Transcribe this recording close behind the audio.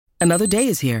Another day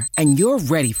is here, and you're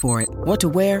ready for it. What to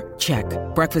wear? Check.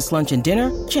 Breakfast, lunch, and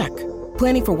dinner? Check.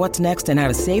 Planning for what's next and how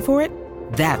to save for it?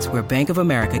 That's where Bank of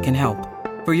America can help.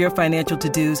 For your financial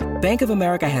to-dos, Bank of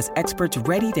America has experts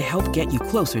ready to help get you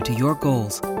closer to your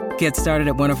goals. Get started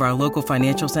at one of our local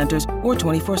financial centers or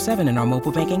 24/7 in our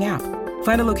mobile banking app.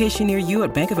 Find a location near you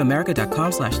at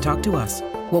bankofamerica.com/talktous.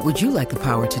 What would you like the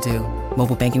power to do?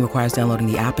 Mobile banking requires downloading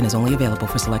the app and is only available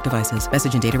for select devices.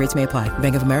 Message and data rates may apply.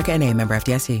 Bank of America N.A., member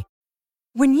FDIC.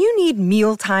 When you need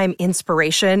mealtime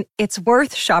inspiration, it's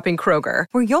worth shopping Kroger,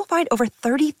 where you'll find over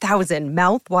 30,000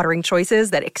 mouth-watering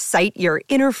choices that excite your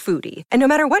inner foodie. And no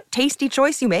matter what tasty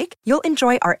choice you make, you'll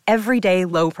enjoy our everyday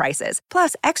low prices,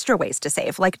 plus extra ways to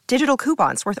save, like digital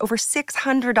coupons worth over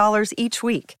 $600 each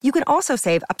week. You can also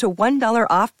save up to $1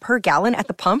 off per gallon at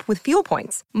the pump with fuel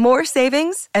points. More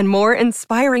savings and more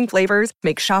inspiring flavors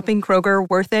make shopping Kroger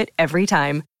worth it every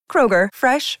time. Kroger,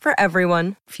 fresh for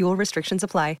everyone. Fuel restrictions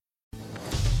apply.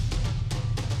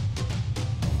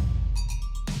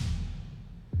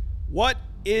 What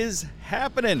is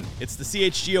happening? It's the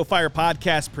CHGO Fire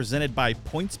Podcast presented by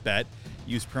PointsBet.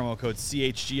 Use promo code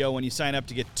CHGO when you sign up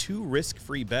to get 2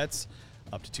 risk-free bets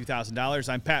up to $2,000.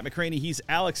 I'm Pat McCraney. He's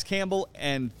Alex Campbell,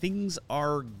 and things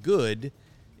are good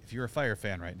if you're a Fire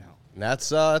fan right now.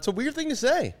 That's a weird thing to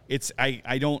say.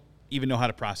 I don't even know how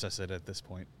to process it at this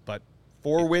point. But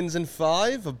 4 wins and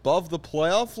 5 above the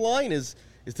playoff line. Is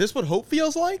this what hope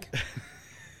feels like?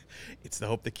 It's the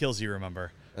hope that kills you,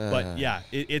 remember. But yeah,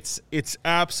 it's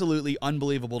absolutely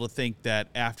unbelievable to think that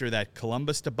after that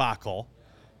Columbus debacle,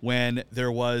 when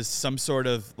there was some sort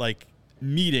of like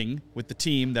meeting with the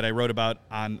team that I wrote about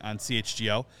on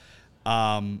CHGO,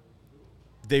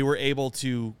 they were able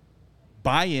to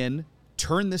buy in,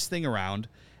 turn this thing around,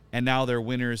 and now they're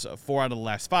winners of 4 out of the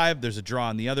last 5. There's a draw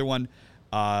on the other one.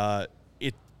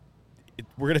 It's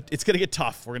gonna get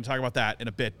tough. We're gonna talk about that in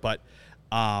a bit, but.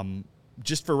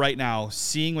 Just for right now,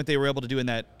 seeing what they were able to do in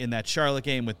that Charlotte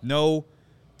game with no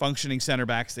functioning center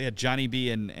backs. They had Johnny B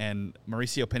and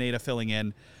Mauricio Pineda filling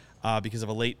in because of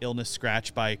a late illness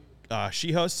scratch by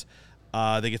Shihos.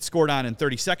 They get scored on in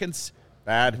 30 seconds.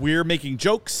 Bad. We're making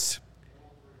jokes,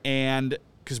 and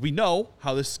because we know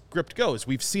how this script goes.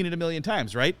 We've seen it a million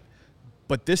times, right?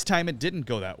 But this time it didn't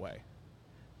go that way.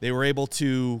 They were able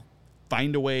to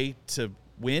find a way to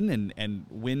win and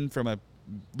win from a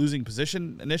losing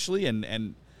position initially,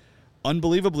 and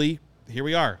unbelievably, here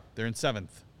we are. They're in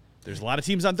 7th. There's a lot of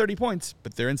teams on 30 points,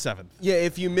 but they're in 7th. Yeah,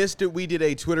 if you missed it, we did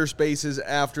a Twitter Spaces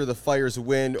after the Fire's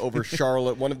win over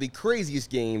Charlotte, one of the craziest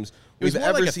games we've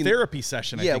ever seen. Therapy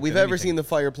session, I think, we've ever seen the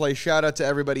Fire play. Shout out to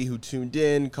everybody who tuned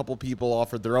in. A couple people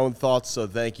offered their own thoughts, so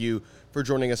thank you for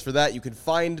joining us for that. You can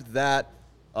find that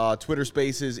Twitter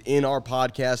Spaces in our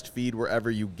podcast feed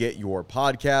wherever you get your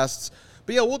podcasts.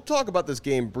 But yeah, we'll talk about this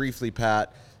game briefly,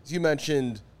 Pat. As you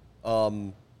mentioned,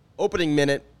 opening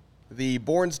minute, the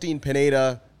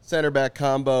Bornstein-Pineda center back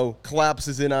combo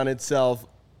collapses in on itself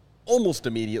almost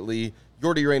immediately.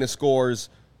 Jordi Reyna scores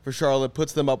for Charlotte,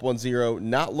 puts them up 1-0,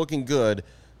 not looking good.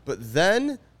 But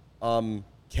then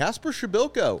Kasper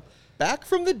Shabilko, back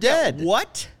from the dead. Yeah,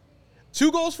 what?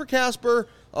 2 goals for Kasper.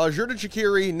 Xherdan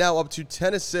Shaqiri now up to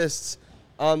 10 assists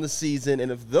on the season,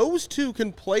 and if those 2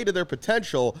 can play to their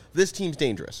potential, this team's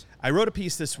dangerous. I wrote a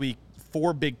piece this week,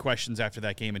 4 big questions after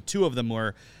that game, and 2 of them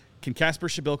were, can Kasper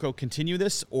Shabilko continue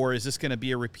this, or is this going to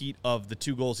be a repeat of the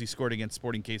 2 goals he scored against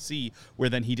Sporting KC, where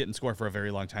then he didn't score for a very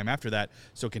long time after that?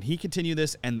 So can he continue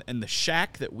this? And the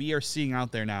Shaq that we are seeing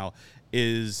out there now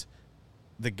is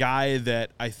the guy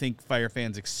that I think Fire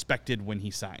fans expected when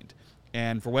he signed.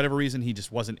 And for whatever reason, he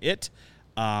just wasn't it.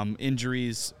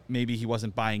 Injuries, maybe he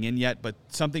wasn't buying in yet, but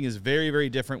something is very, very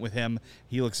different with him.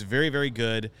 He looks very, very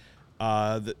good.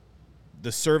 The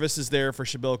service is there for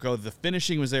Shabilko. The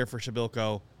finishing was there for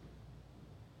Shabilko.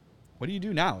 What do you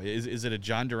do now? Is it a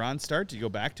John Duran start? Do you go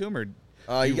back to him, or do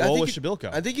you roll with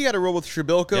Shabilko? I think you got to roll with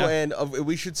Shabilko, and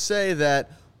we should say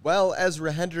that, well,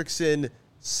 Ezra Hendrickson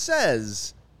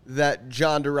says that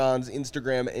John Duran's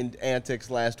Instagram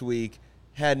antics last week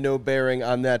had no bearing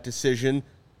on that decision.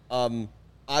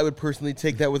 I would personally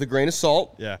take that with a grain of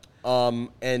salt. Yeah.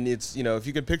 And it's, if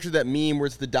you can picture that meme where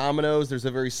it's the dominoes, there's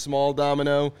a very small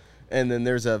domino, and then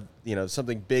there's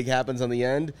something big happens on the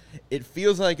end. It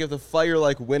feels like if the Fire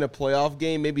win a playoff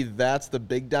game, maybe that's the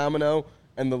big domino,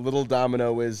 and the little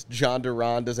domino is John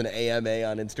Duran does an AMA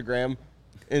on Instagram.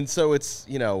 And so it's,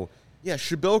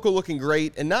 Shabilko looking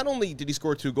great. And not only did he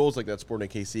score 2 goals like that Sporting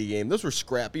KC game, those were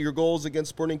scrappier goals against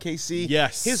Sporting KC.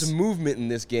 Yes. His movement in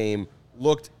this game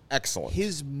looked excellent.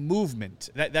 His movement.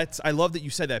 I love that you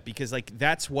said that, because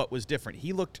that's what was different.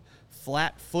 He looked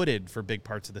flat-footed for big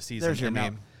parts of the season. There's your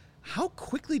meme. How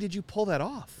quickly did you pull that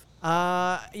off?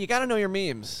 You got to know your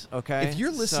memes, okay? If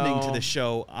you're listening to the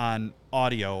show on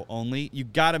audio only, you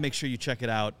got to make sure you check it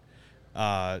out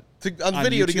on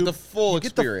video YouTube, to get the full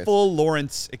experience. Get the full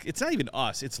Lawrence. It's not even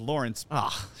us. It's Lawrence.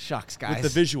 Oh, shucks, guys.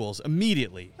 With the visuals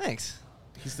immediately. Thanks.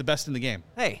 He's the best in the game.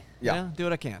 Hey, yeah. Do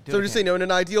what I can. So just saying, in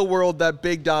an ideal world, that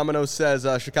big domino says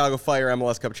Chicago Fire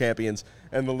MLS Cup champions,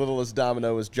 and the littlest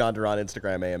domino is John Duran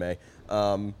Instagram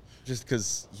AMA. Just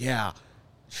because, yeah.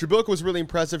 Shibilka was really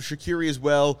impressive. Shaqiri as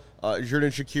well.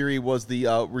 Jordan Shaqiri was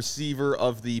the receiver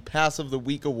of the Pass of the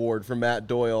Week award from Matt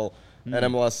Doyle at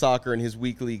MLS Soccer in his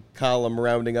weekly column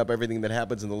rounding up everything that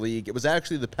happens in the league. It was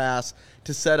actually the pass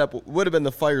to set up what would have been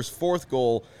the Fire's fourth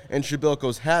goal and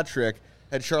Shibilko's hat trick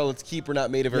had Charlotte's keeper not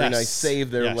made a very nice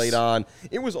save there late on.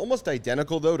 It was almost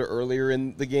identical, though, to earlier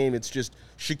in the game. It's just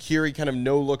Shaqiri kind of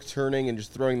no-look turning and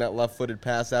just throwing that left-footed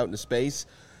pass out into space.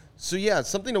 So, yeah,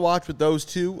 something to watch with those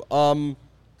two.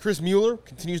 Chris Mueller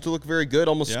continues to look very good,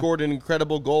 almost scored an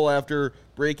incredible goal after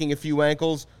breaking a few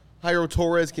ankles. Jairo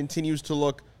Torres continues to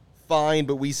look fine,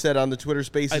 but we said on the Twitter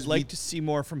Spaces I'd like to see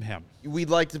more from him.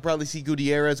 We'd like to probably see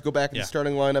Gutierrez go back in the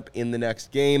starting lineup in the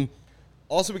next game.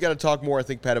 Also, we got to talk more, I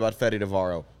think, Pat, about Fede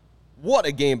Navarro. What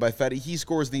a game by Fede. He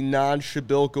scores the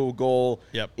non-Shibilko goal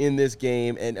in this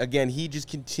game, and again, he just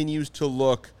continues to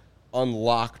look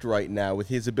unlocked right now with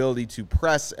his ability to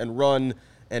press and run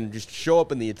and just show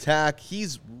up in the attack.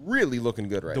 He's really looking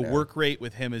good right now. The work rate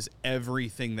with him is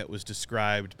everything that was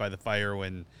described by the Fire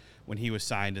when he was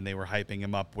signed and they were hyping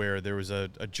him up, where there was a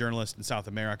journalist in South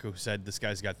America who said this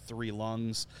guy's got 3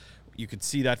 lungs. You could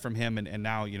see that from him, and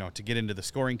now, to get into the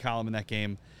scoring column in that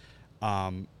game,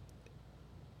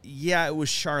 it was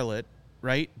Charlotte,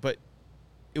 right? But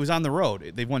it was on the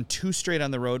road. They've won 2 straight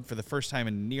on the road for the first time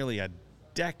in nearly a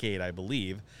decade, I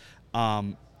believe.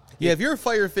 If you're a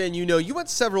Fire fan, you went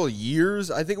several years.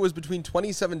 I think it was between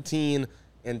 2017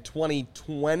 and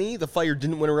 2020. The Fire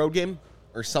didn't win a road game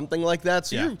or something like that.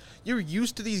 So you're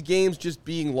used to these games just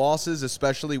being losses,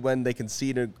 especially when they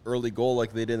concede an early goal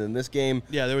like they did in this game.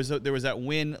 Yeah, there was that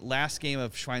win last game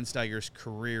of Schweinsteiger's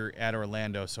career at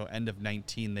Orlando. So end of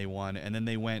 19 they won, and then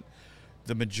they went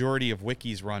the majority of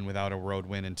Wiki's run without a road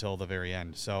win until the very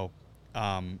end. So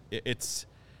it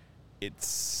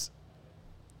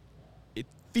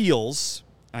feels,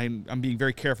 I'm being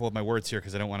very careful with my words here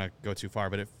because I don't want to go too far,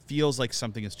 but it feels like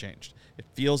something has changed. It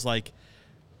feels like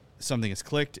something has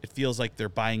clicked. It feels like they're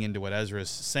buying into what Ezra's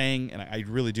saying, and I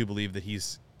really do believe that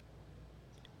he's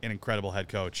an incredible head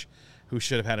coach who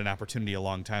should have had an opportunity a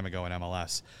long time ago in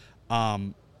MLS.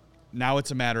 Now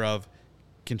it's a matter of,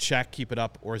 can Shaq keep it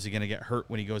up, or is he going to get hurt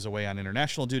when he goes away on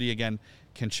international duty again?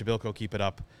 Can Shibilko keep it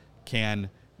up? Can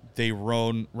they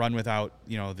run without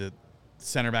the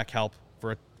center back help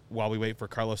while we wait for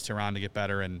Carlos Terán to get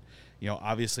better? And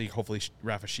obviously, hopefully,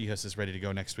 Rafa Shihas is ready to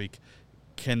go next week.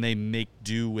 Can they make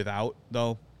do without,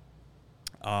 though?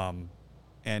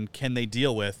 And can they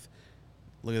deal with,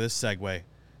 look at this segue,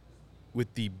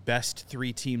 with the best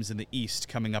 3 teams in the East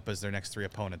coming up as their next 3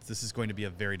 opponents? This is going to be a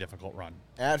very difficult run.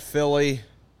 At Philly,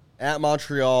 at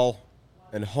Montreal,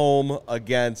 and home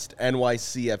against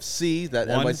NYCFC. That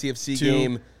 1, NYCFC 2,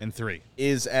 game and 3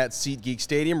 is at SeatGeek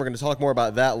Stadium. We're going to talk more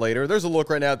about that later. There's a look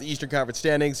right now at the Eastern Conference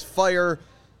standings. Fire,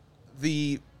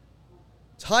 the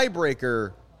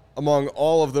tiebreaker among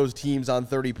all of those teams on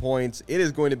 30 points. It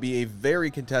is going to be a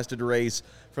very contested race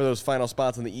for those final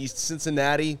spots in the East.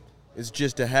 Cincinnati is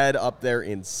just ahead up there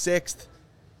in 6th.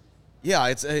 Yeah,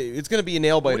 it's going to be a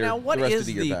nail-biter now, what the rest is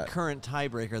of the year. the current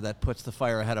tiebreaker that puts the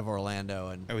Fire ahead of Orlando?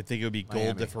 And I would think it would be Miami.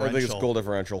 goal differential. I think it's goal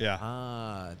differential.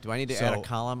 Yeah. Do I need to add a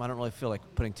column? I don't really feel like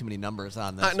putting too many numbers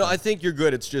on this. No, I think you're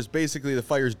good. It's just basically the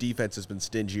Fire's defense has been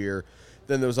stingier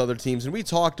than those other teams. And we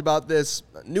talked about this.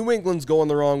 New England's going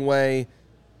the wrong way.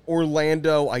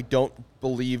 Orlando, I don't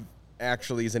believe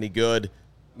actually is any good.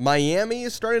 Miami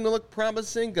is starting to look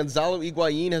promising. Gonzalo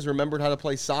Higuain has remembered how to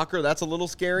play soccer. That's a little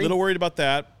scary. Little worried about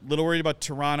that. Little worried about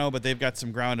Toronto, but they've got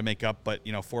some ground to make up. But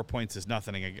 4 points is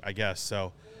nothing, I guess.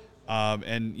 So,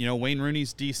 and Wayne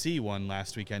Rooney's DC won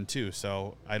last weekend too.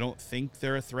 So I don't think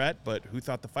they're a threat. But who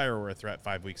thought the Fire were a threat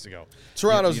 5 weeks ago?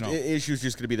 Toronto's issue is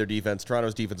just going to be their defense.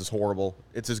 Toronto's defense is horrible.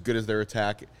 It's as good as their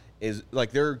attack is.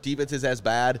 Like, their defense is as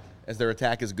bad as their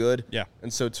attack is good. Yeah.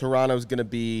 And so Toronto's going to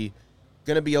be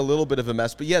a little bit of a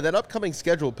mess. But, yeah, that upcoming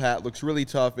schedule, Pat, looks really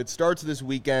tough. It starts this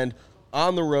weekend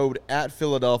on the road at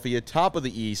Philadelphia, top of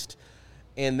the East.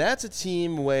 And that's a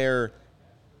team where,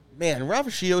 man, Rafa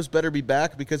Shihas better be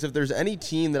back, because if there's any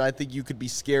team that I think you could be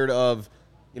scared of,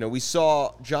 we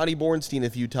saw Johnny Bornstein a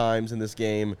few times in this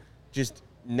game just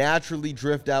naturally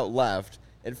drift out left.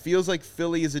 It feels like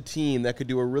Philly is a team that could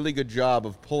do a really good job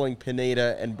of pulling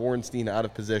Pineda and Bornstein out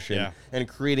of position and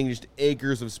creating just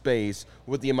acres of space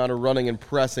with the amount of running and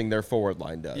pressing their forward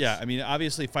line does. Yeah, I mean,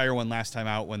 obviously Fire won last time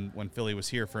out when Philly was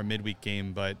here for a midweek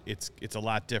game, but it's a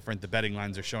lot different. The betting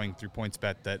lines are showing through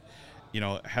PointsBet that,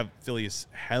 Philly is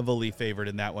heavily favored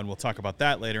in that one. We'll talk about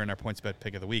that later in our PointsBet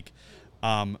pick of the week.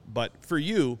 But for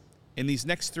you, in these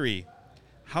next three,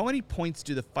 how many points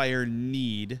do the Fire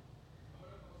need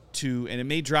to, and it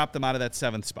may drop them out of that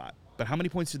 7th spot, but how many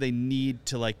points do they need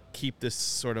to keep this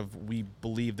sort of, we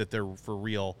believe that they're for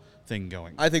real thing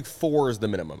going? I think 4 is the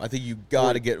minimum. I think you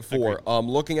got to get 4.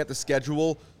 Looking at the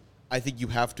schedule, I think you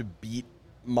have to beat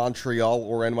Montreal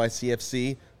or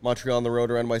NYCFC. Montreal on the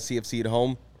road or NYCFC at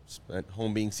home. At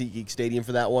home being SeatGeek Stadium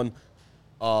for that one.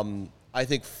 I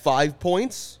think 5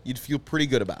 points you'd feel pretty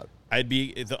good about.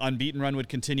 The unbeaten run would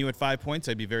continue at 5 points.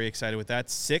 I'd be very excited with that.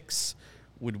 6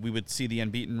 we would see the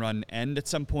unbeaten run end at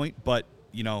some point, but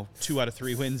 2 out of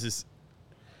 3 wins is.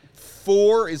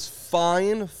 4 is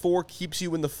fine. 4 keeps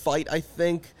you in the fight, I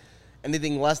think.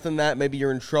 Anything less than that, maybe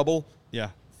you're in trouble. Yeah.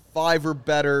 5 or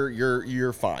better,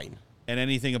 you're fine. And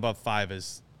anything above 5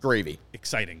 is gravy.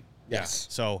 Exciting. Yes.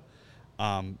 Yeah. So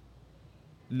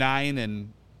 9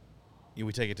 and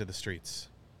we take it to the streets.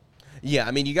 Yeah,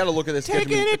 I mean, you got to look at this.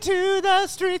 Taking it to the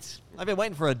streets. I've been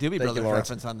waiting for a Doobie Brothers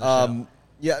reference on this show.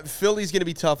 Yeah, Philly's going to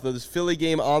be tough, though. This Philly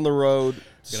game on the road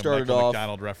started off.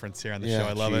 McDonald reference here on the show.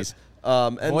 I love it.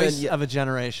 And Voice of a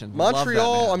generation.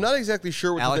 Montreal, I'm not exactly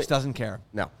sure what Alex doesn't care.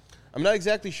 No. I'm not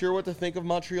exactly sure what to think of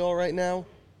Montreal right now.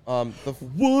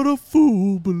 What a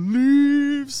fool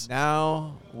believes.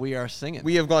 Now we are singing.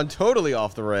 We have gone totally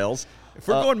off the rails. If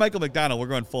we're going Michael McDonald, we're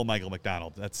going full Michael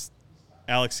McDonald. That's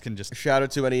Alex can just shout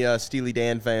out to any Steely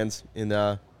Dan fans in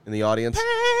the audience.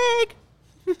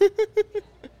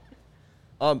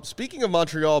 Speaking of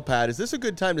Montreal, Pat, is this a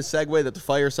good time to segue that the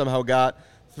Fire somehow got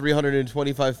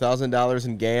 $325,000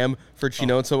 in GAM for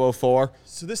Chinonso 04?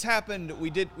 So this happened.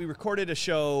 We recorded a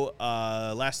show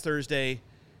last Thursday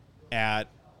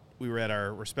we were at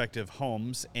our respective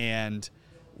homes, and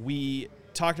we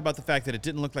talked about the fact that it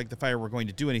didn't look like the Fire were going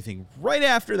to do anything. Right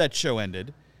after that show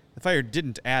ended, the Fire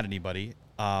didn't add anybody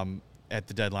at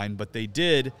the deadline, but they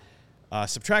did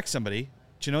subtract somebody.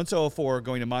 Chinonso 04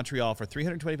 going to Montreal for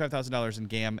 $325,000 in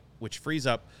GAM, which frees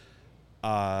up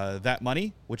that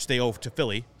money, which they owe to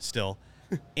Philly still,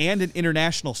 and an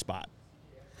international spot,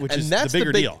 which is the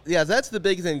bigger deal. Yeah, that's the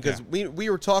big thing, because we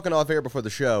were talking off air before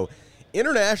the show.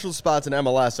 International spots in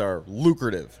MLS are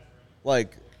lucrative.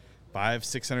 Like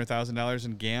 $500,000-$600,000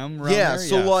 in GAM.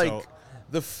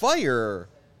 The Fire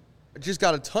just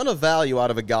got a ton of value out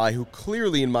of a guy who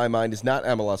clearly, in my mind, is not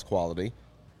MLS quality.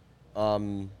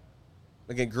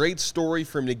 Again, great story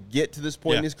for him to get to this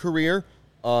point in his career,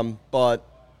 but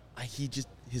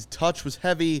his touch was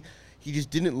heavy. He just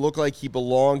didn't look like he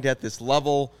belonged at this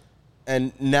level.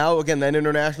 And now, again, that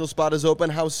international spot is open.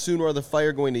 How soon are the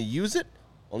Fire going to use it?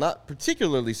 Well, not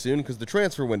particularly soon because the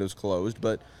transfer window's closed,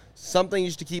 but something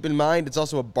just to keep in mind. It's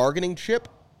also a bargaining chip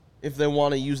if they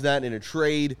want to use that in a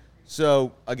trade.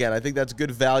 So, again, I think that's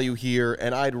good value here,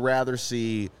 and I'd rather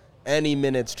see any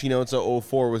minutes Chinonso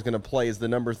 04 was going to play as the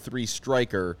number 3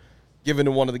 striker given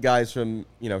to one of the guys from,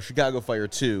 Chicago Fire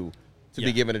 2 to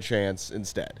be given a chance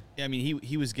instead. Yeah, I mean,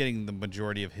 he was getting the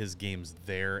majority of his games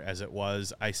there as it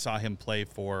was. I saw him play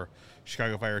for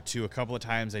Chicago Fire 2 a couple of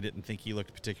times. I didn't think he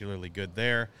looked particularly good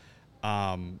there.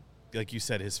 Like you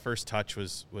said, his first touch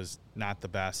was not the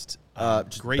best.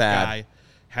 Great guy.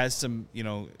 Has some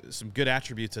good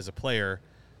attributes as a player.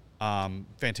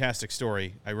 Fantastic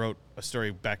story. I wrote a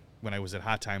story back when I was at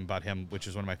Hot Time about him, which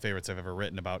is one of my favorites I've ever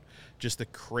written, about just the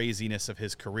craziness of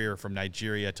his career from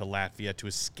Nigeria to Latvia to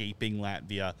escaping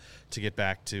Latvia to get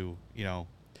back to,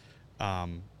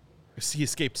 he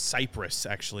escaped Cyprus,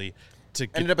 actually.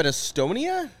 Ended up in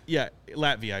Estonia? Yeah,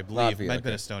 Latvia, I believe. Might have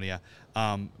been Estonia.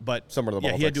 But somewhere in the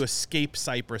Baltics. He had to escape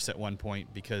Cyprus at one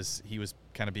point because he was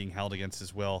kind of being held against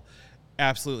his will.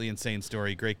 Absolutely insane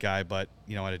story. Great guy, but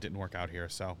it didn't work out here.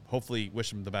 So hopefully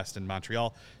wish him the best in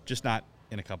Montreal, just not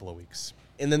in a couple of weeks.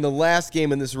 And then the last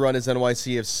game in this run is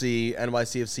NYCFC.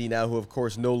 NYCFC now, who of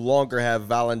course no longer have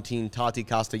Valentin Tati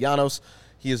Castellanos.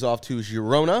 He is off to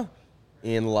Girona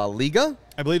in La Liga.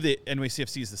 I believe the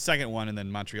NYCFC is the second one, and then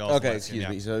Montreal. Okay, excuse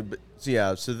me. So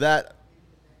that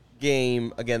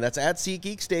game again, that's at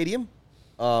SeatGeek Stadium.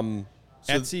 At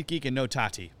SeatGeek and no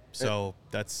Tati, so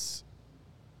that's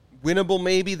winnable.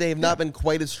 Maybe they have not been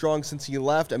quite as strong since he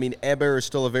left. I mean, Eber is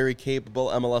still a very capable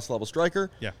MLS level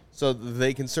striker. Yeah, so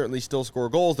they can certainly still score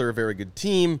goals. They're a very good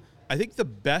team. I think the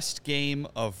best game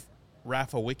of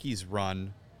Rafa Wiki's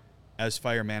run as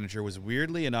Fire manager was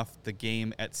weirdly enough the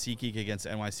game at SeatGeek against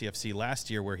NYCFC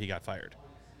last year where he got fired.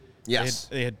 Yes.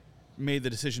 They had made the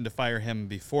decision to fire him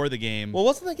before the game. Well,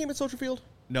 wasn't that game at Soldier Field?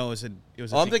 No, it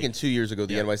was. I'm thinking 2 years ago,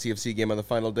 the NYCFC game on the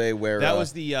final day where that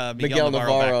was the Miguel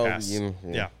Navarro back pass.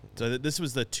 Yeah. So this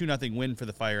was the 2-0 win for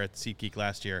the Fire at SeatGeek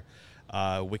last year.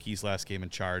 Wiki's last game in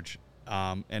charge,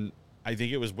 and I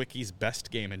think it was Wiki's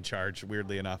best game in charge,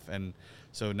 weirdly enough, and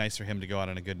so nice for him to go out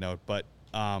on a good note. But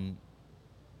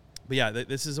yeah,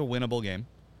 this is a winnable game.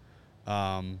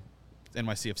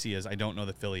 NYCFC is. I don't know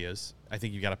that Philly is. I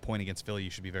think you got a point against Philly. You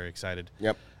should be very excited.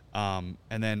 Yep. And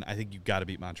then I think you got to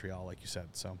beat Montreal, like you said.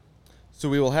 So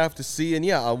we will have to see. And,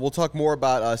 we'll talk more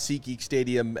about SeatGeek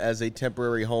Stadium as a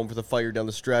temporary home for the Fire down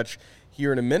the stretch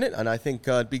here in a minute. And I think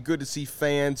it'd be good to see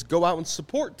fans go out and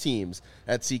support teams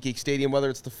at SeatGeek Stadium, whether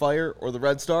it's the Fire or the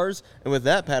Red Stars. And with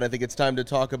that, Pat, I think it's time to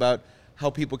talk about how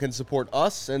people can support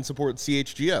us and support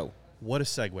CHGO. What a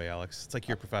segue, Alex. It's like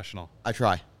you're professional. I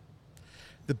try.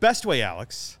 The best way,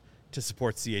 Alex, to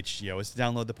support CHGO is to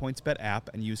download the PointsBet app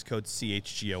and use code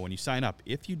CHGO when you sign up.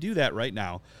 If you do that right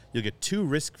now, you'll get 2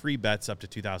 risk-free bets up to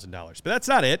 $2,000. But that's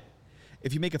not it.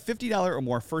 If you make a $50 or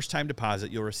more first-time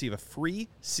deposit, you'll receive a free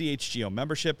CHGO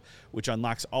membership, which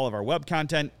unlocks all of our web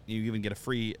content. You even get a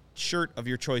free shirt of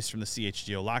your choice from the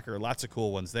CHGO locker. Lots of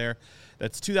cool ones there.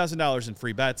 That's $2,000 in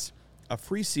free bets, a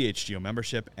free CHGO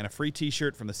membership, and a free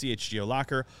T-shirt from the CHGO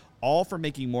locker, all for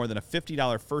making more than a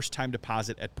 $50 first-time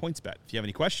deposit at PointsBet. If you have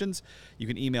any questions, you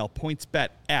can email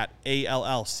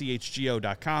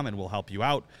pointsbet@allchgo.com, and we'll help you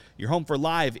out. Your home for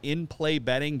live in-play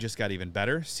betting just got even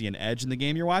better. See an edge in the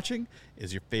game you're watching?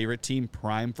 Is your favorite team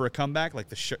primed for a comeback like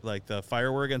the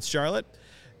Fire were against Charlotte?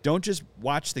 Don't just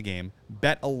watch the game.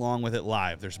 Bet along with it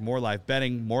live. There's more live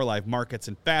betting, more live markets,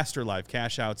 and faster live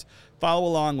cash outs. Follow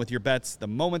along with your bets the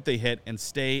moment they hit and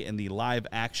stay in the live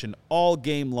action all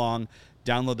game long.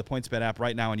 Download the PointsBet app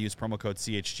right now and use promo code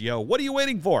CHGO. What are you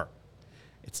waiting for?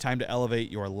 It's time to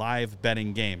elevate your live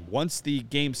betting game. Once the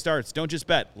game starts, don't just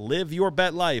bet. Live your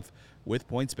bet life with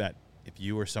PointsBet. If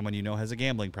you or someone you know has a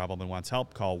gambling problem and wants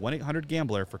help, call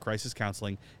 1-800-GAMBLER for crisis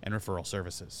counseling and referral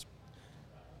services.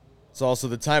 It's also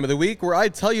the time of the week where I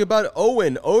tell you about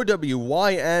Owen,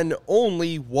 OWYN,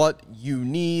 only what you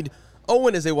need.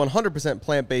 Owen is a 100%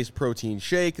 plant-based protein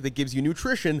shake that gives you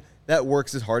nutrition that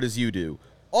works as hard as you do.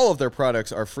 All of their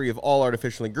products are free of all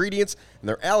artificial ingredients, and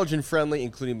they're allergen-friendly,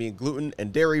 including being gluten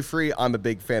and dairy-free. I'm a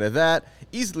big fan of that.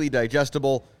 Easily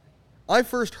digestible. I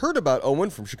first heard about Owen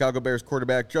from Chicago Bears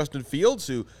quarterback Justin Fields,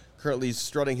 who currently is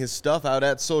strutting his stuff out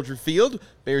at Soldier Field.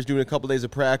 Bears doing a couple days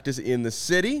of practice in the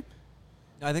city.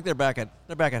 I think they're back at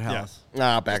house. Back at house.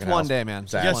 One day, man.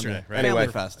 Yesterday, right? Anyway,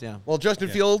 Family Fest, yeah. Well, Justin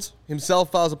Fields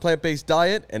himself follows a plant-based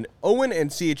diet, and Owen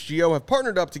and CHGO have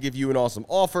partnered up to give you an awesome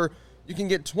offer. You can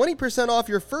get 20% off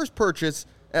your first purchase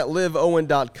at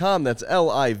liveowen.com. That's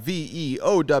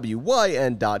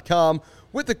LIVEOWYN.com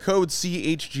with the code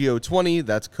CHGO20.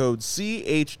 That's code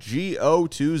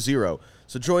CHGO20.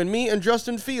 So join me and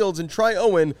Justin Fields and try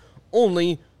Owen,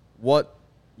 only what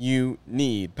you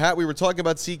need. Pat, we were talking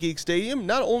about SeatGeek Stadium.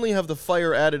 Not only have the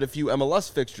Fire added a few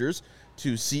MLS fixtures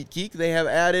to SeatGeek, they have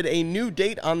added a new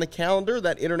date on the calendar,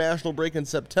 that international break in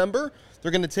September.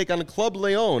 They're going to take on Club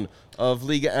Leon of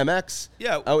Liga MX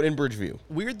out in Bridgeview.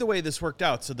 Weird the way this worked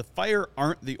out. So the Fire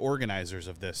aren't the organizers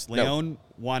of this. Leon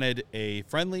wanted a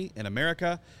friendly in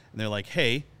America, and they're like,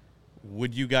 hey,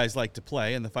 would you guys like to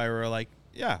play? And the Fire were like,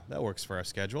 yeah, that works for our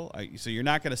schedule. So you're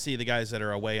not going to see the guys that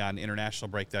are away on international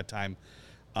break that time.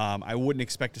 I wouldn't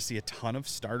expect to see a ton of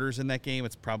starters in that game.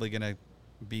 It's probably going to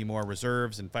be more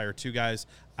reserves and Fire 2 guys.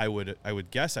 I would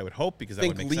guess, I would hope, because that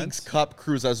would make League's sense. Cup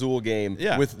Cruz Azul game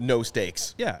with no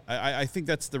stakes. Yeah, I think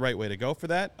that's the right way to go for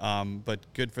that. But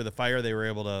good for the Fire. They were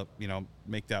able to,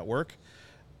 make that work.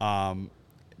 But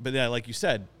yeah, like you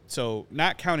said, so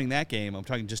not counting that game, I'm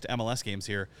talking just MLS games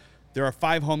here. There are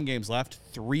 5 home games left.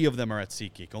 3 of them are at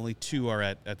SeatGeek. Only 2 are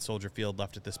at Soldier Field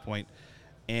left at this point.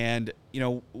 And,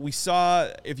 we saw,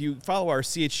 if you follow our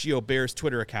CHGO Bears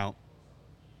Twitter account,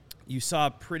 you saw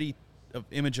a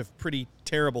image of pretty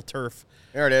terrible turf.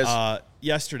 There it is.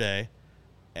 Yesterday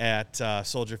at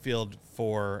Soldier Field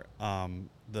for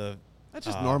the that's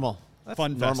just normal. That's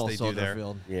fun normal fest they Soldier do there.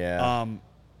 Field. Yeah.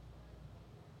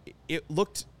 It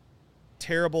looked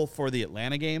terrible for the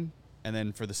Atlanta game, and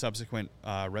then for the subsequent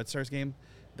Red Stars game.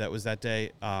 That was that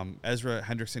day. Ezra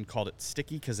Hendrickson called it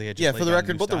sticky because they had just for the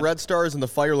record, both the Red Stars and the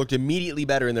Fire looked immediately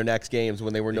better in their next games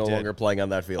when they were no longer playing on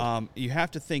that field. You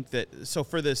have to think that. So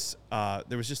for this,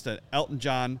 there was just an Elton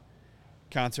John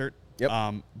concert.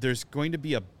 Yep. There's going to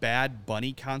be a Bad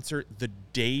Bunny concert the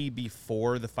day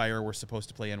before the Fire were supposed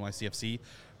to play NYCFC,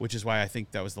 which is why I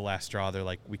think that was the last straw. They're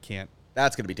like, we can't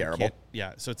That's going to be terrible.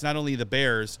 Yeah, so it's not only the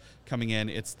Bears coming in,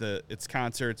 it's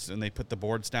concerts, and they put the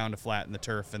boards down to flatten the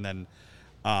turf, and then,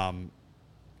 I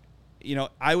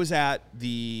was at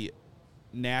the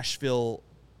Nashville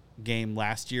game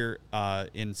last year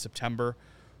in September.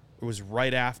 It was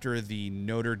right after the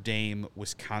Notre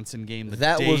Dame-Wisconsin game.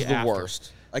 That was the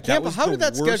worst. I can't. How did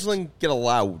that scheduling get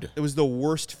allowed? It was the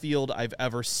worst field I've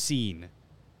ever seen,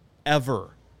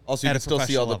 ever. Also, you can still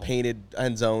see all the painted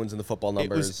end zones and the football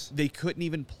numbers. They couldn't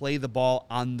even play the ball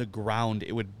on the ground.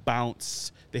 It would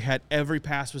bounce. They had every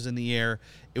pass was in the air.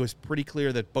 It was pretty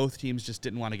clear that both teams just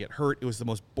didn't want to get hurt. It was the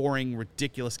most boring,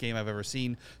 ridiculous game I've ever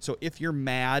seen. So if you're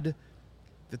mad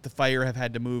that the Fire have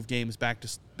had to move games back to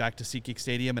SeatGeek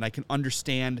Stadium, and I can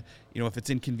understand, if it's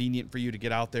inconvenient for you to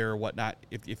get out there or whatnot,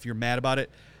 if you're mad about it,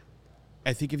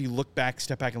 I think if you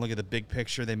step back and look at the big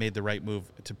picture, they made the right move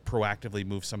to proactively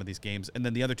move some of these games. And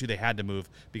then the other two they had to move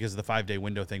because of the 5-day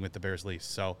window thing with the Bears lease.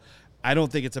 So I don't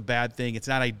think it's a bad thing. It's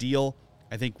not ideal.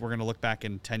 I think we're going to look back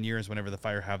in 10 years whenever the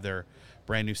Fire have their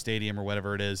brand new stadium or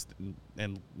whatever it is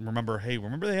and remember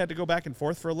they had to go back and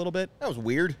forth for a little bit? That was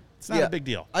weird. It's not a big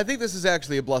deal. I think this is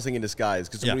actually a blessing in disguise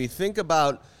because when we think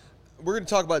about we're going to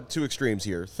talk about two extremes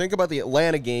here. Think about the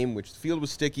Atlanta game, which the field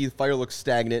was sticky, the Fire looked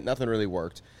stagnant, nothing really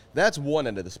worked. That's one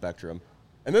end of the spectrum.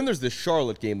 And then there's this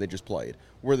Charlotte game they just played,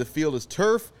 where the field is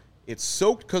turf, it's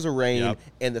soaked because of rain,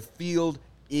 and the field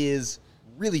is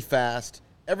really fast.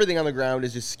 Everything on the ground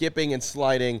is just skipping and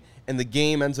sliding, and the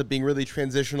game ends up being really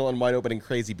transitional and wide open and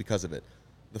crazy because of it.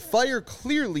 The Fire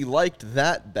clearly liked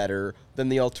that better than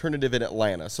the alternative in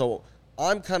Atlanta. So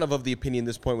I'm kind of the opinion at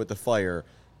this point with the Fire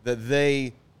that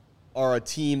they are a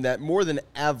team that more than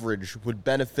average would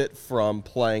benefit from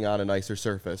playing on a nicer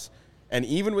surface. And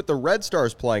even with the Red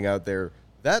Stars playing out there,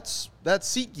 that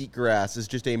SeatGeek grass is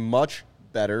just a much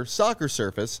better soccer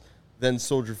surface than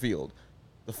Soldier Field.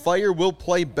 The Fire will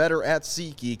play better at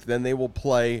SeatGeek than they will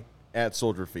play at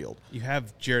Soldier Field. You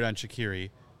have Jared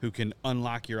Shaqiri, who can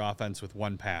unlock your offense with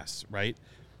one pass, right?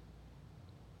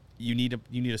 You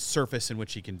need a surface in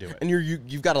which he can do it. And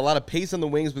you've got a lot of pace on the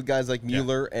wings with guys like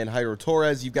Mueller and Jairo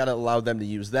Torres. You've got to allow them to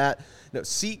use that. Now,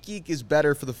 SeatGeek is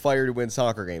better for the Fire to win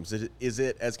soccer games. Is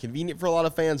it as convenient for a lot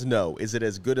of fans? No. Is it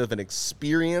as good of an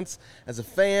experience as a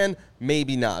fan?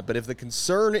 Maybe not. But if the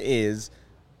concern is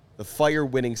the Fire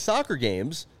winning soccer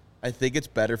games, I think it's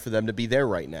better for them to be there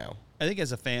right now. I think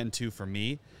as a fan, too, for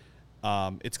me,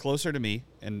 it's closer to me,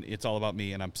 and it's all about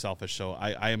me, and I'm selfish, so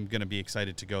I am going to be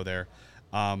excited to go there.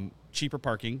 Cheaper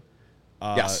parking.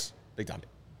 Yes, big time.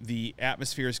 The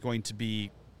atmosphere is going to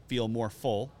feel more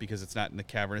full because it's not in the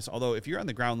cavernous. Although if you're on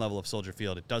the ground level of Soldier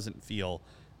Field, it doesn't feel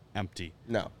empty.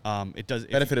 No. It does.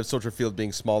 Benefit of Soldier Field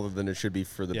being smaller than it should be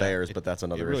for the Bears, but that's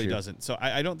another issue. It really doesn't. So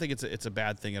I don't think it's a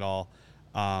bad thing at all.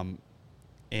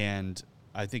 And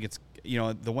I think it's,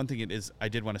 the one thing it is, I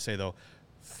did want to say though,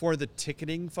 for the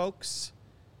ticketing folks,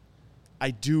 I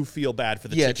do feel bad for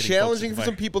the ticketing folks. Yeah, challenging for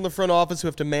some people in the front office who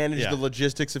have to manage the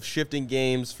logistics of shifting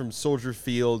games from Soldier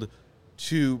Field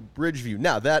to Bridgeview.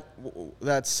 Now,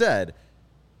 that said,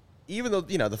 even though,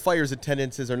 the Fire's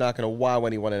attendances are not going to wow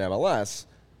anyone in MLS,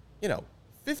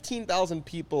 15,000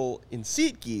 people in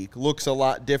SeatGeek looks a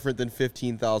lot different than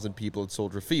 15,000 people at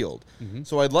Soldier Field. Mm-hmm.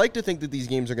 So I'd like to think that these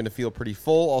games are going to feel pretty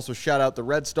full. Also, shout out the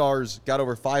Red Stars, got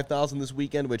over 5,000 this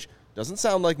weekend, which doesn't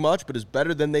sound like much, but is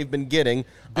better than they've been getting.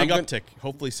 Big uptick.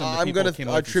 Hopefully some of the people came over from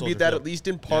Soldier attribute that Field. At least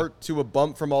in part to a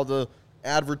bump from all the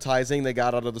advertising they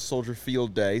got out of the Soldier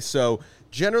Field day. So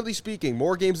generally speaking,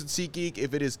 more games at SeatGeek.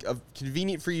 If it is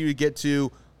convenient for you to get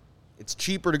to, it's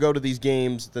cheaper to go to these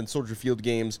games than Soldier Field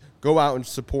games. Go out and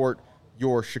support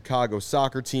your Chicago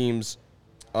soccer teams.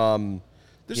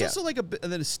 There's also like a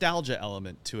nostalgia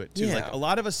element to it, too. Yeah. Like a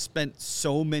lot of us spent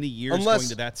so many years going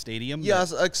to that stadium.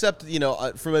 Yes, except,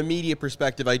 from a media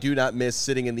perspective, I do not miss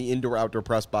sitting in the indoor-outdoor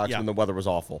press box when the weather was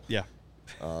awful. Yeah,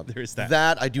 there is that.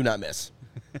 That I do not miss.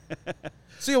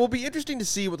 So, it will be interesting to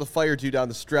see what the Fire do down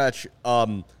the stretch.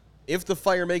 If the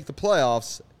Fire make the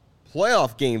playoffs,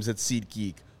 playoff games at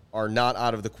SeatGeek are not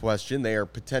out of the question. They are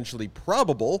potentially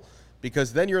probable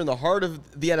because then you're in the heart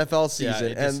of the NFL season.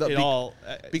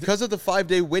 Because of the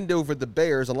 5-day window for the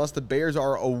Bears, unless the Bears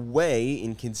are away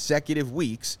in consecutive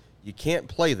weeks, you can't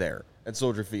play there at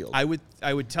Soldier Field. I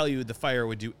would tell you the Fire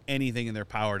would do anything in their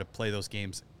power to play those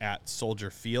games at Soldier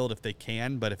Field if they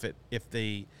can, but if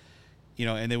they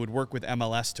and they would work with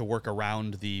MLS to work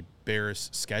around the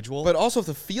Bears' schedule. But also if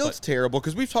the field's terrible,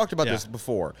 because we've talked about this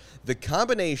before, the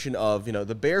combination of,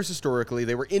 the Bears historically,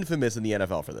 they were infamous in the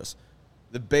NFL for this.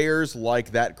 The Bears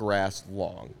like that grass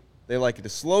long. They like it to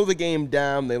slow the game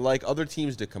down. They like other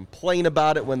teams to complain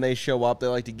about it when they show up. They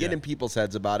like to get in people's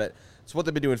heads about it. It's what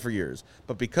they've been doing for years.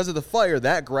 But because of the Fire,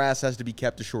 that grass has to be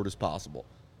kept as short as possible.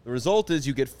 The result is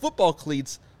you get football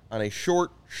cleats on a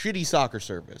short, shitty soccer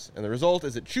surface. And the result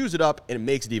is it chews it up, and it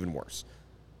makes it even worse.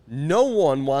 No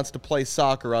one wants to play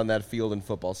soccer on that field in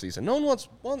football season. No one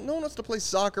wants to play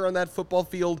soccer on that football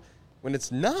field when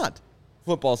it's not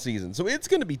football season. So it's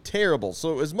going to be terrible.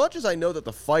 So as much as I know that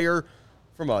the Fire,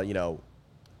 from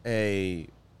a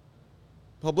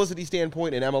publicity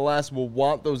standpoint in MLS, will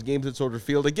want those games at Soldier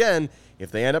Field, again, if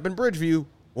they end up in Bridgeview,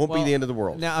 won't be the end of the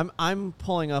world. Now, I'm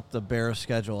pulling up the Bears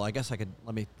schedule. I guess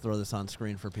let me throw this on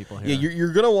screen for people here. Yeah,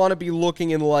 you're going to want to be looking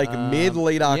in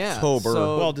mid-late October.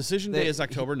 So decision day is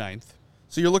October 9th.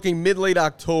 So you're looking mid-late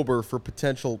October for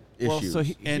potential issues. Well,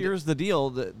 so here's the deal.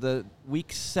 The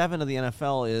week 7 of the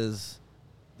NFL is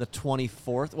the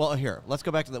 24th. Well, here, let's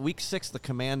go back to the week 6. The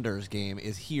Commanders game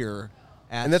is here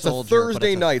at and that's Soldier, a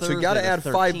Thursday night, so you got to add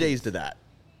 5 days to that.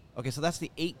 Okay, so that's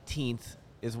the 18th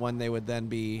is when they would then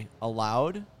be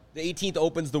allowed. The 18th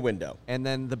opens the window. And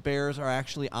then the Bears are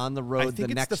actually on the road the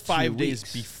next 2 weeks. It's the 5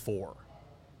 days before.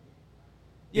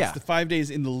 Yeah. It's the 5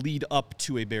 days in the lead up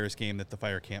to a Bears game that the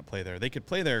Fire can't play there. They could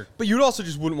play there. But you also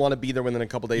just wouldn't want to be there within a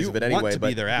couple days of it anyway. Want to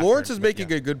be there after, Lawrence is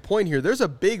making a good point here. There's a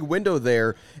big window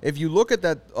there. If you look at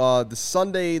that, the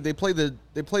Sunday they play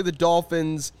the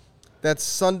Dolphins. That's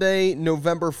Sunday,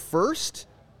 November 1st.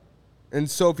 And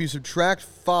so if you subtract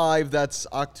 5, that's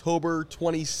October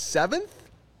 27th.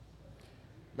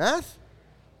 Math?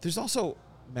 There's also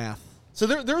math. So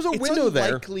there's a window there.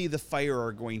 It's unlikely the Fire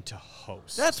are going to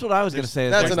host. That's what I was going to say.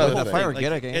 That's another thing. The Fire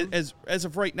get a game. As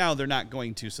of right now, they're not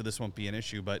going to, so this won't be an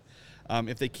issue. But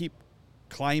if they keep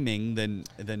climbing, then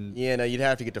yeah, no, you'd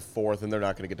have to get to 4th, and they're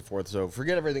not going to get to 4th. So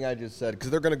forget everything I just said,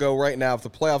 because they're going to go right now. If the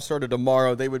playoffs started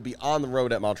tomorrow, they would be on the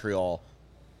road at Montreal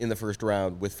in the first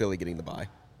round, with Philly getting the bye.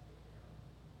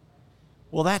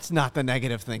 Well, that's not the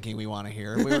negative thinking we want to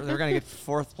hear. They're going to get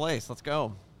 4th place. Let's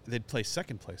go. They'd play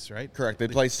second place, right? Correct.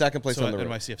 They'd play second place on the road.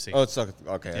 NYCFC. Oh, it's okay.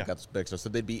 Yeah. I got this mixed up. So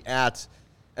they'd be at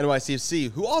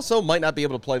NYCFC, who also might not be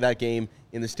able to play that game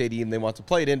in the stadium they want to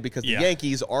play it in, because the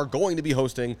Yankees are going to be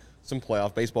hosting some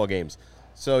playoff baseball games.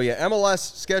 So, yeah,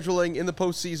 MLS scheduling in the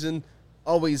postseason,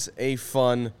 always a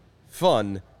fun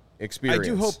experience. I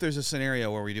do hope there's a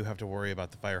scenario where we do have to worry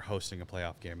about the Fire hosting a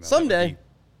playoff game, though. Someday.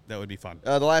 That would be fun.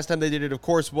 The last time they did it, of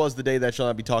course, was the day that shall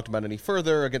not be talked about any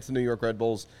further, against the New York Red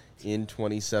Bulls in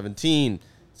 2017.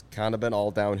 It's kind of been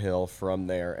all downhill from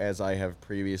there, as I have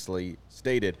previously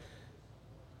stated.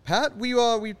 Pat,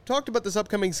 we talked about this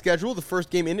upcoming schedule. The first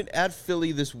game in it at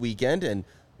Philly this weekend, and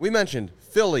we mentioned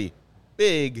Philly,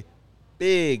 big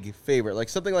favorite, like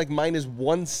something like minus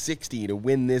 160 to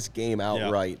win this game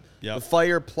outright. Yep. The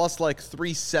Fire plus like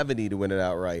 370 to win it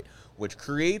outright, which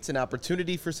creates an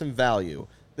opportunity for some value.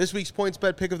 This week's points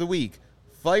bet pick of the week: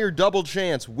 Fire double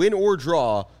chance, win or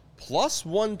draw, plus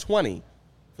 120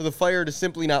 for the Fire to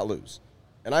simply not lose.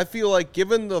 And I feel like,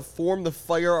 given the form the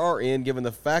Fire are in, given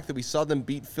the fact that we saw them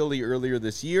beat Philly earlier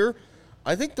this year,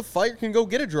 I think the Fire can go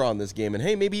get a draw in this game and,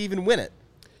 hey, maybe even win it.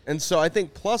 And so I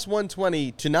think plus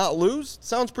 120 to not lose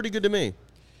sounds pretty good to me.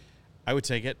 I would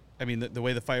take it. I mean, the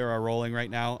way the Fire are rolling right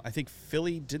now, I think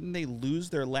Philly, didn't they lose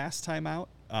their last time out?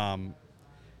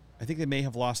 I think they may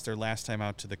have lost their last time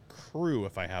out to the Crew,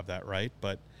 if I have that right.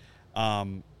 But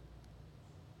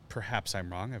perhaps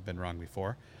I'm wrong. I've been wrong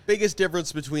before. Biggest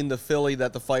difference between the Philly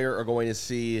that the Fire are going to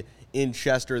see in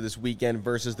Chester this weekend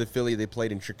versus the Philly they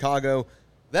played in Chicago.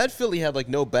 That Philly had like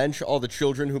no bench. All the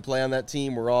children who play on that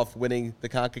team were off winning the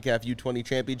CONCACAF U20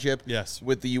 championship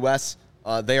with the U.S.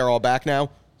 They are all back now.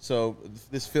 So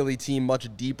this Philly team much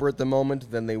deeper at the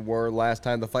moment than they were last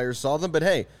time the Fire saw them. But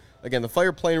hey, again, the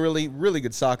Fire playing really, really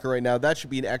good soccer right now. That should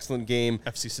be an excellent game.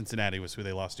 FC Cincinnati was who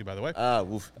they lost to, by the way.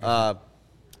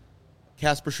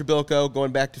 Kasper Shabilko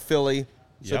going back to Philly.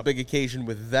 So big occasion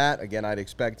with that. Again, I'd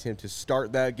expect him to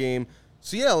start that game.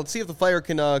 So, yeah, let's see if the Fire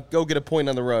can go get a point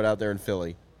on the road out there in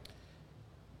Philly.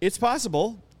 It's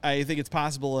possible. I think it's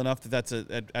possible enough that that's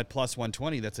at plus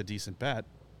 120, that's a decent bet.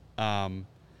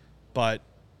 But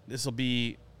it'll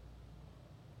be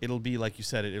like you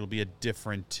said, it'll be a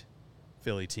different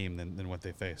Philly team than what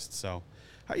they faced. So,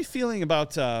 how are you feeling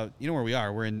about where we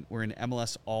are? We're in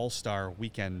MLS All-Star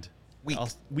weekend.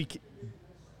 Week.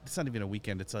 It's not even a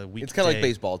weekend. It's a week. It's kind of like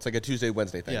baseball. It's like a Tuesday,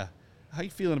 Wednesday thing. Yeah. How are you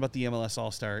feeling about the MLS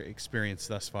All-Star experience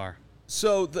thus far?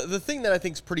 So the thing that I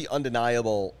think is pretty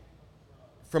undeniable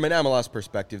from an MLS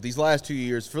perspective, these last 2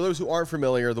 years, for those who aren't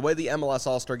familiar, the way the MLS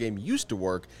All-Star game used to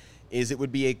work is it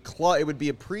would be a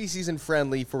preseason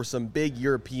friendly for some big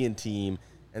European team,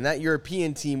 and that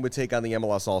European team would take on the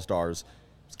MLS All-Stars.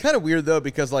 It's kind of weird, though,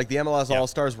 because like the MLS Yeah.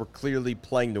 All-Stars were clearly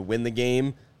playing to win the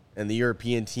game, and the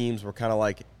European teams were kind of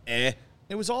like, eh.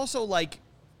 It was also like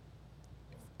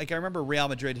I remember Real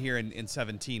Madrid here in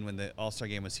 17 when the All-Star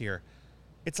game was here.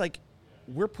 It's like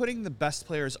we're putting the best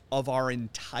players of our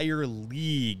entire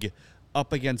league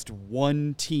up against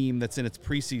one team that's in its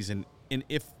preseason. And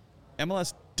if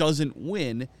MLS doesn't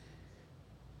win,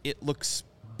 it looks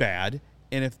bad.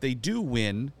 And if they do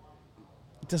win,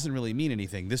 it doesn't really mean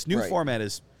anything. This new Right. format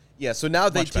is Yeah, so now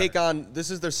they much take better. on,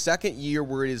 this is their second year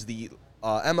where it is the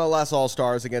MLS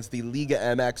All-Stars against the Liga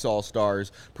MX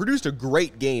All-Stars. Produced a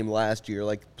great game last year.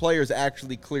 Like, players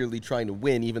actually clearly trying to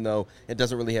win, even though it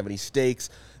doesn't really have any stakes.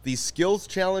 The Skills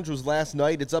Challenge was last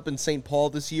night. It's up in St. Paul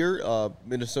this year.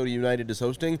 Minnesota United is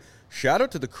hosting. Shout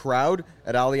out to the crowd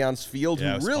at Allianz Field Yeah, it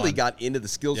who was really fun. got into the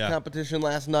skills Yeah. competition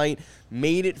last night,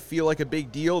 made it feel like a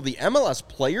big deal. The MLS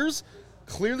players,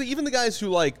 clearly, even the guys who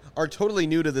like are totally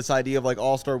new to this idea of like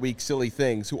All-Star Week silly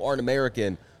things, who aren't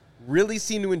American, really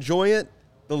seem to enjoy it.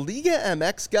 The Liga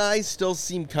MX guys still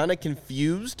seem kind of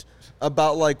confused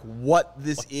about like what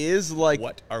this is. Like,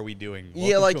 what are we doing?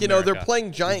 yeah, Welcome like, to you know, they're America. playing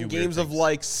We giant do weird games of things.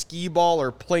 like skee ball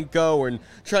or plinko and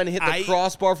trying to hit the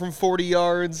crossbar from 40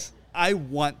 yards. I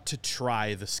want to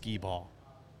try the skee ball.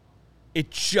 It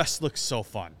just looks so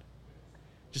fun.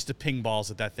 Just to ping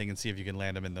balls at that thing and see if you can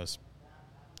land them in those.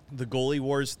 The goalie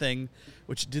wars thing,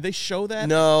 which did they show that?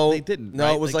 No, they didn't. No,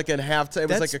 right? it was like a halftime. It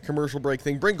was like that's- a commercial break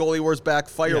thing. Bring goalie wars back.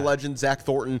 Fire Yeah. legend Zach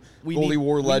Thornton, we goalie need,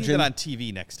 war we legend. need it on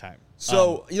TV next time.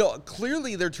 So, you know,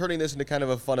 clearly they're turning this into kind of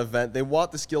a fun event. They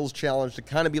want the skills challenge to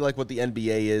kind of be like what the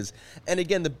NBA is. And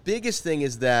again, the biggest thing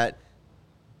is that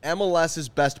MLS's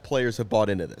best players have bought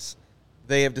into this.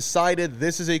 They have decided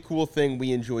this is a cool thing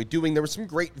we enjoy doing. There was some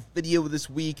great video this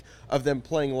week of them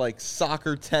playing like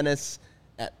soccer, tennis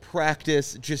at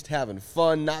practice, just having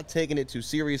fun, not taking it too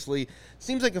seriously.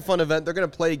 Seems like a fun event. They're going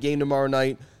to play a game tomorrow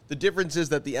night. The difference is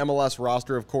that the MLS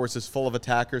roster, of course, is full of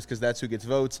attackers because that's who gets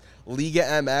votes. Liga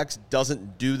MX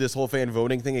doesn't do this whole fan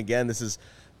voting thing. Again, this is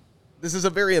a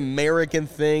very American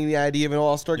thing, the idea of an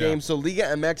all-star Yeah. game. So Liga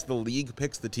MX, the league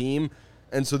picks the team,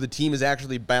 and so the team is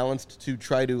actually balanced to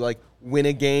try to like win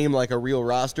a game like a real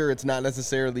roster. It's not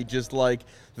necessarily just like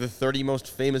the 30 most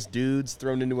famous dudes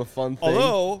thrown into a fun thing.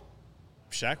 Although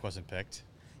Shaq wasn't picked.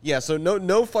 Yeah, so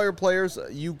no Fire players.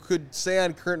 You could say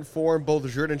on current form, both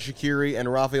Jordan Shaqiri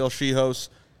and Rafael Schijos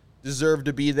deserve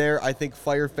to be there. I think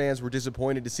Fire fans were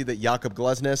disappointed to see that Jakob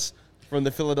Glesnes from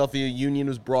the Philadelphia Union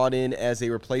was brought in as a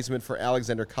replacement for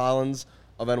Alexander Collins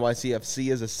of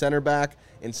NYCFC as a center back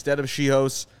instead of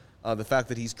Schijos. The fact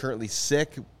that he's currently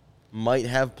sick might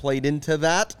have played into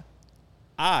that.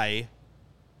 I,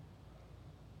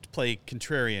 to play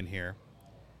contrarian here,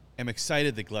 am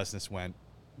excited that Glesnes went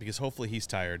because hopefully he's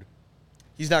tired.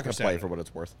 He's not going to For play Saturday. for what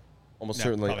it's worth. Almost No,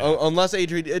 certainly. probably not. Unless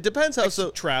Adrian... It depends how...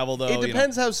 So Travel, though. It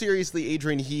depends how seriously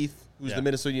Adrian Heath, who's Yeah. the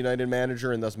Minnesota United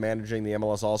manager and thus managing the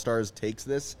MLS All-Stars, takes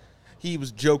this. He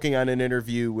was joking on an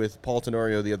interview with Paul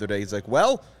Tenorio the other day. He's like,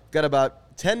 well, got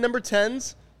about 10 number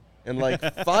 10s and like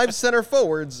 5 center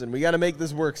forwards, and we got to make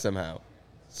this work somehow.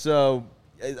 So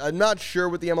I'm not sure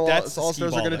what the MLS That's the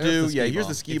All-Stars skee are going to ball. do. That's the Yeah, skee here's ball.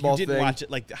 the skee If ball you didn't thing. watch it,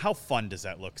 like, how fun does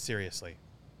that look? Seriously.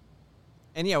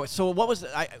 And yeah, so what was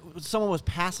someone was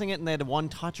passing it and they had one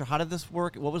touch, or how did this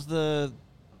work? What was the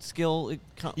skill?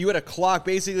 You had a clock.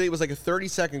 Basically, it was like a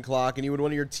 30-second clock, and you had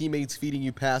one of your teammates feeding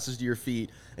you passes to your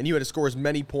feet, and you had to score as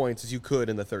many points as you could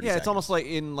in the 30 Yeah, seconds. it's almost like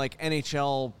in like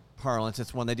NHL parlance.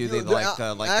 It's when they do the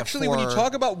Actually, the when you four-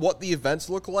 talk about what the events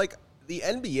look like, the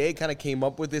NBA kind of came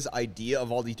up with this idea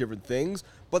of all these different things,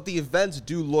 but the events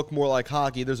do look more like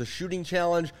hockey. There's a shooting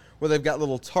challenge where they've got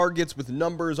little targets with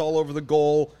numbers all over the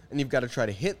goal, and you've got to try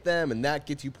to hit them, and that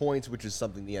gets you points, which is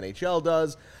something the NHL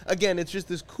does. Again, it's just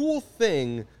this cool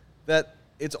thing that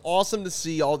it's awesome to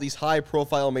see all these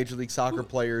high-profile Major League Soccer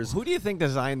players. Who do you think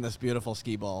designed this beautiful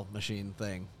skee ball machine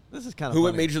thing? This is kind of Who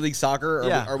funny. at Major League Soccer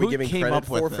Yeah, are we who giving came credit up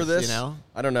with for this, this? you know?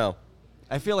 I don't know.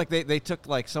 I feel like they took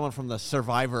like someone from the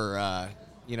Survivor,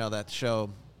 that show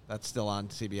that's still on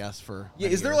CBS for. Yeah,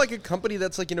 many is there years. like a company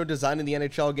that's like, designing the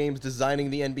NHL games, designing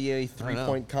the NBA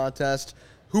three-point contest?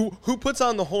 Who puts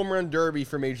on the home run derby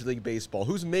for Major League Baseball?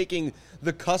 Who's making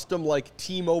the custom like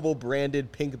T-Mobile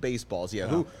branded pink baseballs? Yeah,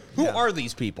 who are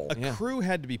these people? A crew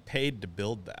had to be paid to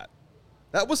build that.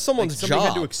 That was Like, someone's somebody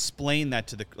job. had to explain that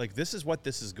to this is what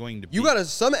this is going to be. You got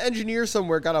some engineer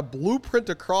somewhere got a blueprint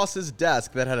across his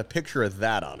desk that had a picture of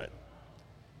that on it.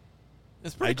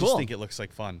 It's pretty I cool. just think it looks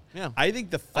like fun. Yeah. I think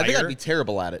the Fire, I think I'd be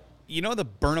terrible at it. you know the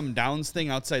Burnham Downs thing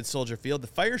outside Soldier Field? The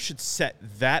Fire should set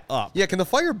that up. Yeah, can the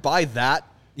Fire buy that?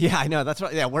 Yeah, I know. That's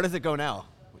right. Yeah, where does it go now?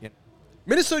 Yeah.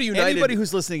 Minnesota United. Anybody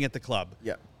who's listening at the club,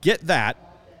 Yeah. get that,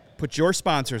 put your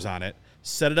sponsors on it,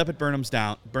 set it up at Burnham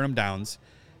Downs,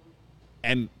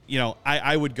 and,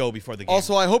 I would go before the game.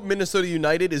 Also, I hope Minnesota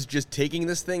United is just taking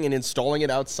this thing and installing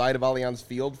it outside of Allianz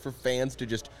Field for fans to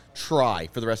just try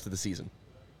for the rest of the season.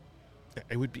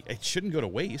 It shouldn't go to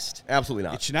waste. Absolutely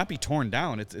not. It should not be torn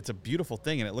down. It's a beautiful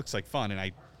thing, and it looks like fun, and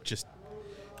I just,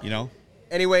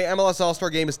 Anyway, MLS All-Star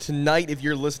Game is tonight. If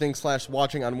you're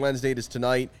listening/watching on Wednesday, it is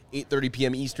tonight, 8:30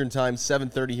 p.m. Eastern Time,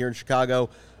 7:30 here in Chicago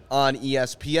on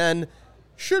ESPN.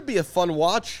 Should be a fun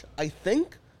watch, I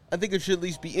think. I think it should at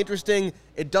least be interesting.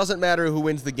 It doesn't matter who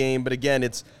wins the game, but again,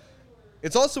 it's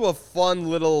also a fun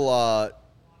little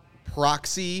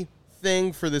proxy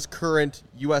thing for this current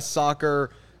U.S. Soccer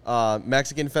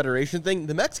Mexican Federation thing.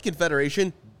 The Mexican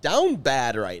Federation down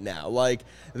bad right now. Like,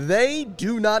 they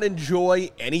do not enjoy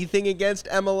anything against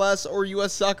MLS or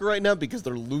U.S. Soccer right now because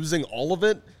they're losing all of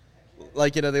it.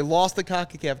 Like, they lost the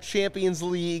CONCACAF Champions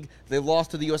League. They lost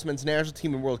to the U.S. men's national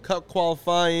team in World Cup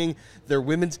qualifying. Their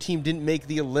women's team didn't make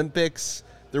the Olympics.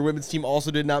 Their women's team also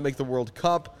did not make the World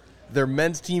Cup. Their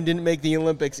men's team didn't make the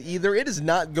Olympics either. It is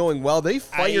not going well. They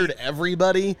fired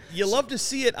everybody. You love to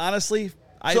see it, honestly.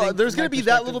 So there's going to be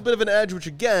that little bit of an edge, which,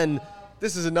 again,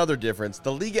 this is another difference.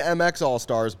 The Liga MX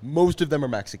All-Stars, most of them are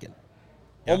Mexican.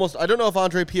 Yeah. Almost. I don't know if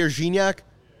Andre Pierre Gignac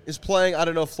is playing. I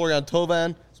don't know if Florian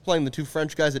Thauvin is playing, the two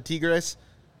French guys at Tigres.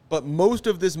 But most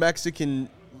of this Mexican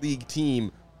league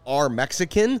team are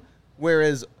Mexican,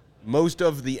 whereas most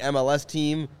of the MLS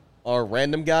team are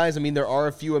random guys. I mean, there are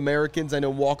a few Americans. I know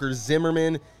Walker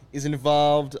Zimmerman is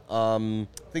involved. I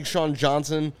think Sean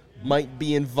Johnson might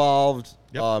be involved.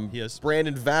 Yep, he is.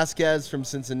 Brandon Vasquez from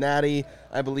Cincinnati,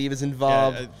 I believe, is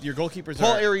involved. Yeah, your goalkeepers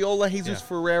Paul are... Arriola, Jesus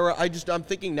Ferreira. I'm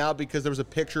thinking now because there was a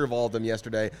picture of all of them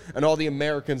yesterday, and all the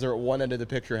Americans are at one end of the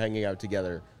picture hanging out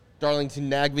together. Darlington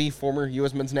Nagbe, former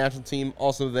U.S. men's national team,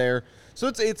 also there. So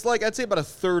it's like, I'd say about a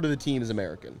third of the team is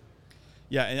American.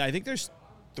 Yeah, and I think there's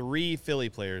 3 Philly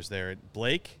players there.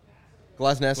 Blake,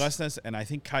 Glasness, and I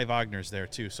think Kai Wagner's there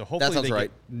too. So hopefully they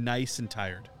get nice and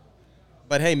tired.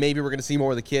 But hey, maybe we're going to see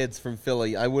more of the kids from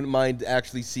Philly. I wouldn't mind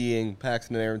actually seeing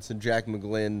Paxton Aronson, Jack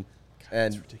McGlynn,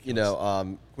 and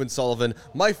Quinn Sullivan.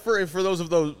 For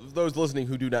those listening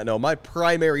who do not know, my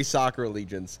primary soccer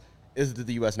allegiance is to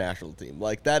the U.S. national team.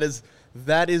 Like, that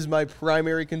is my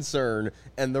primary concern,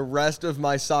 and the rest of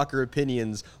my soccer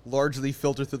opinions largely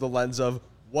filter through the lens of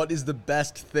what is the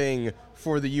best thing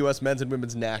for the U.S. men's and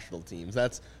women's national teams.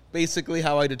 That's basically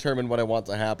how I determine what I want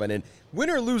to happen. And win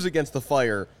or lose against the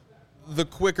Fire, the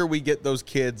quicker we get those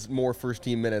kids more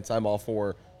first-team minutes, I'm all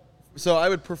for. So I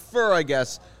would prefer, I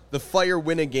guess, the Fire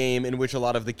win a game in which a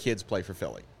lot of the kids play for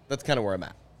Philly. That's kind of where I'm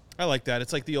at. I like that.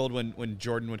 It's like the old when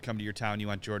Jordan would come to your town. You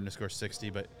want Jordan to score 60,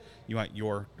 but you want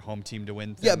your home team to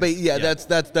win. Yeah,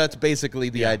 that's basically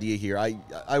the idea here.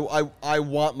 I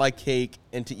want my cake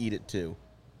and to eat it too.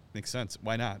 Makes sense.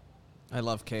 Why not? I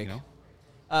love cake.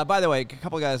 By the way, a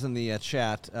couple guys in the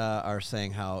chat are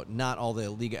saying how not all the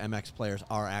Liga MX players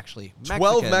are actually Mexican.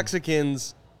 12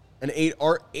 Mexicans and 8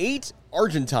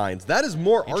 Argentines. That is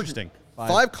more Interesting.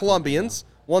 5 Colombians.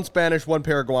 1 Spanish, 1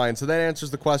 Paraguayan. So that answers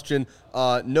the question.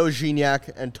 No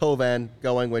Gignac and Thauvin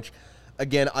going, which,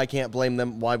 again, I can't blame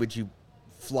them. Why would you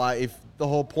fly? If the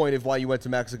whole point of why you went to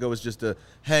Mexico was just to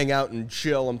hang out and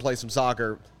chill and play some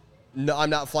soccer, no, I'm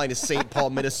not flying to St. Paul,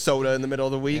 Minnesota in the middle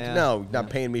of the week. Yeah. No, not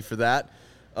paying me for that.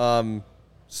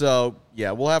 So,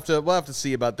 yeah, we'll have to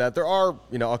see about that. There are,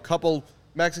 a couple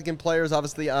Mexican players,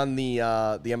 obviously, on the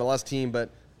MLS team, but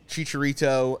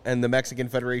Chicharito and the Mexican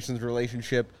Federation's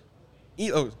relationship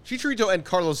Chicharito and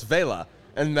Carlos Vela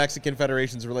and the Mexican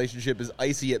Federation's relationship is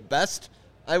icy at best,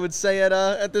 I would say,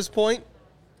 at this point.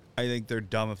 I think they're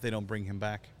dumb if they don't bring him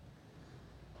back.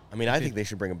 I mean, I think they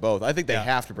should bring them both. I think they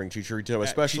have to bring Chicharito,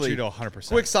 especially. Chicharito, 100%.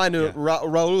 Quick sign to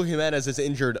Raul Jimenez is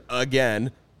injured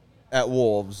again at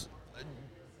Wolves.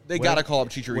 They got to call up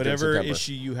Chicharito Whatever in September.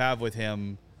 issue you have with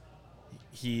him,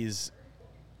 he's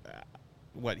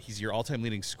your all-time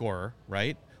leading scorer,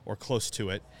 right? Or close to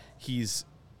it. He's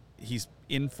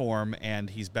in form, and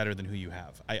he's better than who you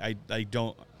have. I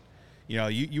don't,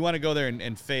 you want to go there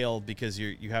and fail because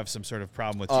you have some sort of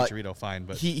problem with Chicharito, fine,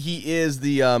 but he is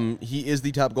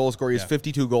the top goal scorer. He has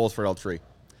 52 goals for El Tri.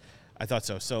 I thought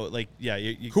so. So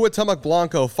Cuauhtémoc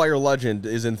Blanco, Fire legend,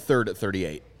 is in third at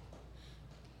 38.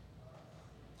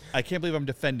 I can't believe I'm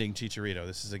defending Chicharito.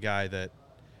 This is a guy that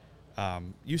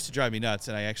used to drive me nuts,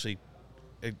 and I actually,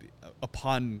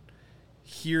 upon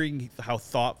hearing how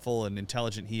thoughtful and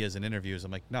intelligent he is in interviews,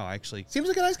 I'm like, no, actually seems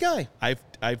like a nice guy.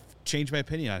 I've changed my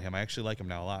opinion on him. I actually like him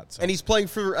now a lot. So. And he's playing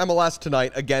for MLS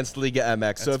tonight against Liga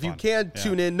MX. So if you can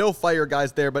tune in, no Fire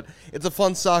guys there, but it's a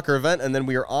fun soccer event. And then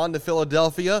we are on to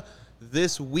Philadelphia.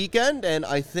 this weekend, and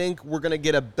I think we're going to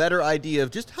get a better idea of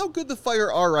just how good the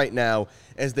Fire are right now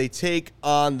as they take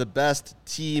on the best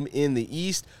team in the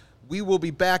East. We will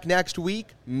be back next week,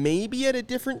 maybe at a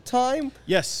different time.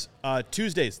 Yes,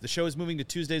 Tuesdays. The show is moving to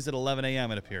Tuesdays at 11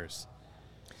 a.m., it appears.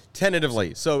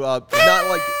 Tentatively. So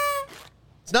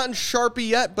it's not in Sharpie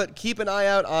yet, but keep an eye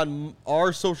out on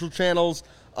our social channels,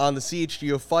 on the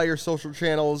CHGO Fire social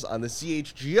channels, on the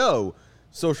CHGO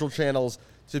social channels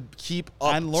to keep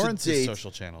up on Lawrence's to date.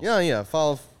 social channels. Yeah.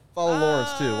 Follow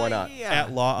Lawrence too. Why not? Yeah.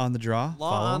 At Law on the Draw. Law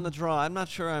Follow on him. the Draw. I'm not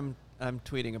sure I'm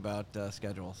tweeting about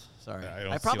schedules. Sorry. I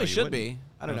don't I see probably why you should wouldn't. be.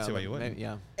 I don't know. see why but you wouldn't. maybe-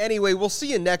 yeah. Anyway, we'll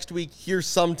see you next week here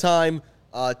sometime.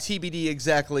 TBD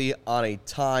exactly on a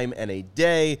time and a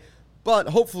day. But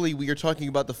hopefully we are talking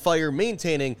about the Fire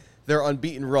maintaining their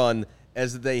unbeaten run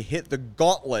as they hit the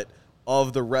gauntlet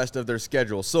of the rest of their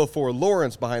schedule. So for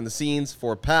Lawrence behind the scenes,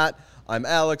 for Pat, I'm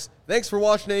Alex. Thanks for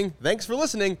watching. Thanks for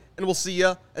listening. And we'll see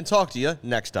you and talk to you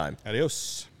next time.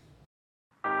 Adios.